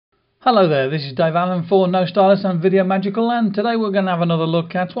Hello there, this is Dave Allen for No Stylist and Video Magical, and today we're going to have another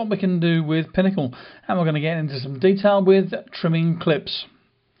look at what we can do with Pinnacle, and we're going to get into some detail with trimming clips.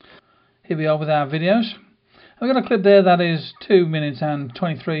 Here we are with our videos. I've got a clip there that is 2 minutes and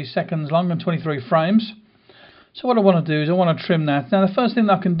 23 seconds long and 23 frames. So what I want to do is I want to trim that. Now the first thing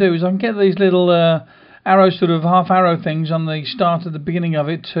that I can do is I can get these little arrow, sort of half arrow things on the start at the beginning of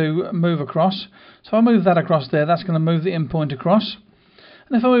it to move across. So I move that across there, that's going to move the in point across.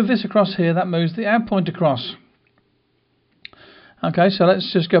 And if I move this across here, that moves the out point across. Okay, so let's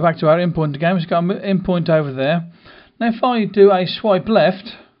just go back to our in point again. We've got an in point over there. Now if I do a swipe left,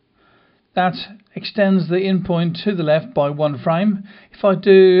 that extends the in point to the left by 1 frame. If I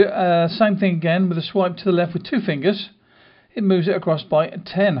do same thing again with a swipe to the left with 2 fingers, it moves it across by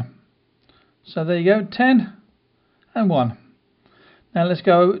 10. So there you go, 10 and 1. Now let's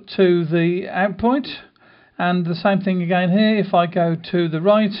go to the out point. And the same thing again here. If I go to the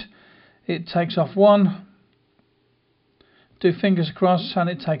right, it takes off 1. Do fingers across and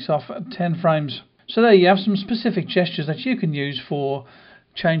it takes off 10 frames. So there you have some specific gestures that you can use for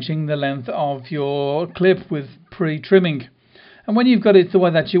changing the length of your clip with pre-trimming. And when you've got it the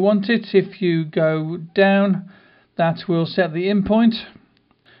way that you want it, if you go down, that will set the in point.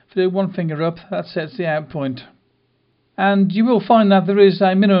 If you do 1 finger up, that sets the out point. And you will find that there is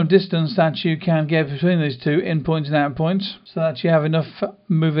a minimum distance that you can get between these two in points and out points, so that you have enough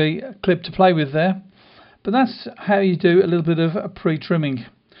movie clip to play with there. But that's how you do a little bit of pre-trimming.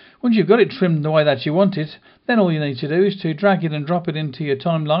 Once you've got it trimmed the way that you want it, then all you need to do is to drag it and drop it into your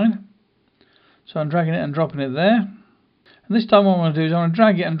timeline. So I'm dragging it and dropping it there. And this time what I want to do is I want to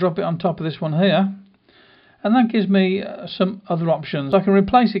drag it and drop it on top of this one here. And that gives me some other options. I can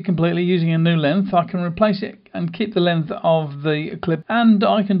replace it completely using a new length. I can replace it and keep the length of the clip. And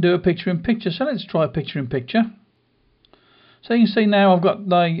I can do a picture-in-picture. So let's try a picture-in-picture. So you can see now I've got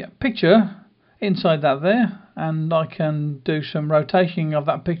the picture inside that there. And I can do some rotating of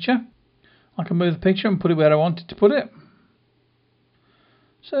that picture. I can move the picture and put it where I wanted to put it.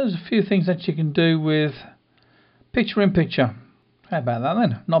 So there's a few things that you can do with picture-in-picture. How about that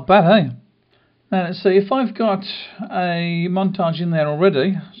then? Not bad, hey? Now let's see, if I've got a montage in there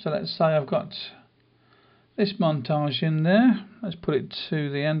already, so let's say I've got this montage in there, let's put it to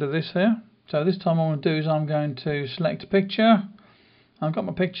the end of this here. So this time what I'm going to do is I'm going to select a picture, I've got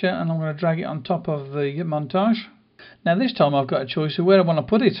my picture and I'm going to drag it on top of the montage. Now this time I've got a choice of where I want to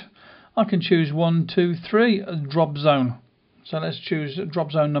put it. I can choose 1, 2, 3, drop zone. So let's choose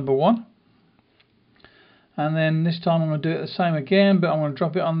drop zone number 1. And then this time I'm going to do it the same again, but I'm going to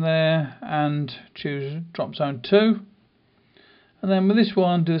drop it on there and choose drop zone 2. And then with this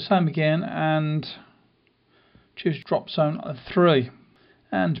one, do the same again and choose drop zone 3.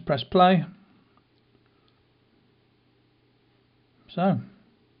 And press play. So,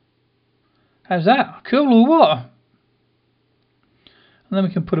 how's that? Cool or what? And then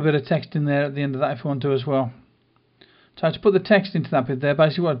we can put a bit of text in there at the end of that if we want to as well. So to put the text into that bit there,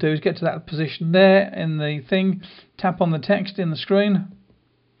 basically what I do is get to that position there in the thing, tap on the text in the screen.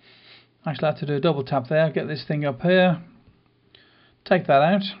 Actually I have to do a double tap there, get this thing up here, take that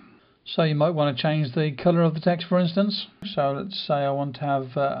out. So you might want to change the colour of the text for instance. So let's say I want to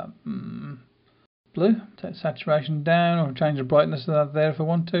have blue, take saturation down or change the brightness of that there if I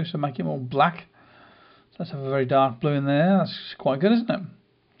want to, so make it more black. So let's have a very dark blue in there, that's quite good isn't it?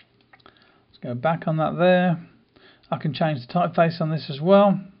 Let's go back on that there. I can change the typeface on this as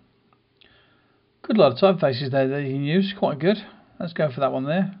well. Good lot of typefaces there that you can use, quite good. Let's go for that one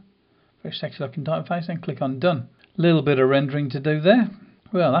there. Very sexy looking typeface and click on done. Little bit of rendering to do there.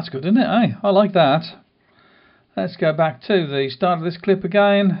 Well that's good isn't it, eh? I like that. Let's go back to the start of this clip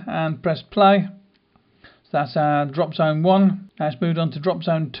again and press play. So that's our drop zone 1. Now it's moved on to drop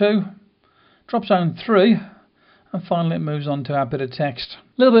zone 2. Drop zone 3. And finally it moves on to our bit of text.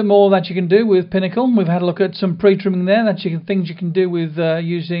 A little bit more that you can do with Pinnacle. We've had a look at some pre-trimming there. Things you can do with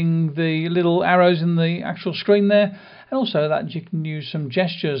using the little arrows in the actual screen there. And also that you can use some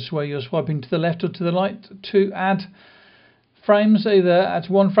gestures where you're swiping to the left or to the right to add frames either at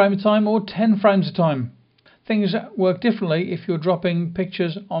 1 frame at a time or 10 frames at a time. Things work differently if you're dropping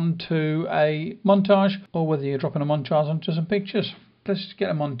pictures onto a montage or whether you're dropping a montage onto some pictures. Let's get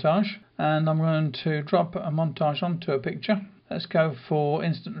a montage and I'm going to drop a montage onto a picture. Let's go for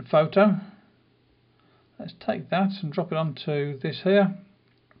instant photo. Let's take that and drop it onto this here.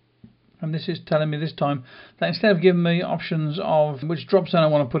 And this is telling me this time that instead of giving me options of which drop zone I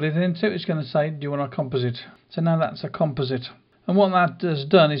want to put it into, it's going to say, do you want a composite? So now that's a composite. And what that has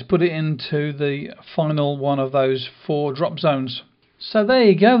done is put it into the final one of those 4 drop zones. So there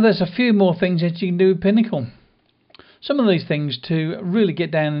you go, there's a few more things that you can do with Pinnacle. some of these things, to really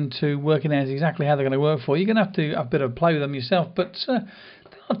get down into working out exactly how they're going to work for you, you're going to have to have a bit of play with them yourself, but they're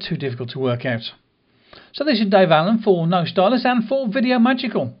not too difficult to work out. So this is Dave Allen for No Stylist and for Video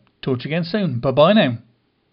Magical. Talk to you again soon. Bye bye now.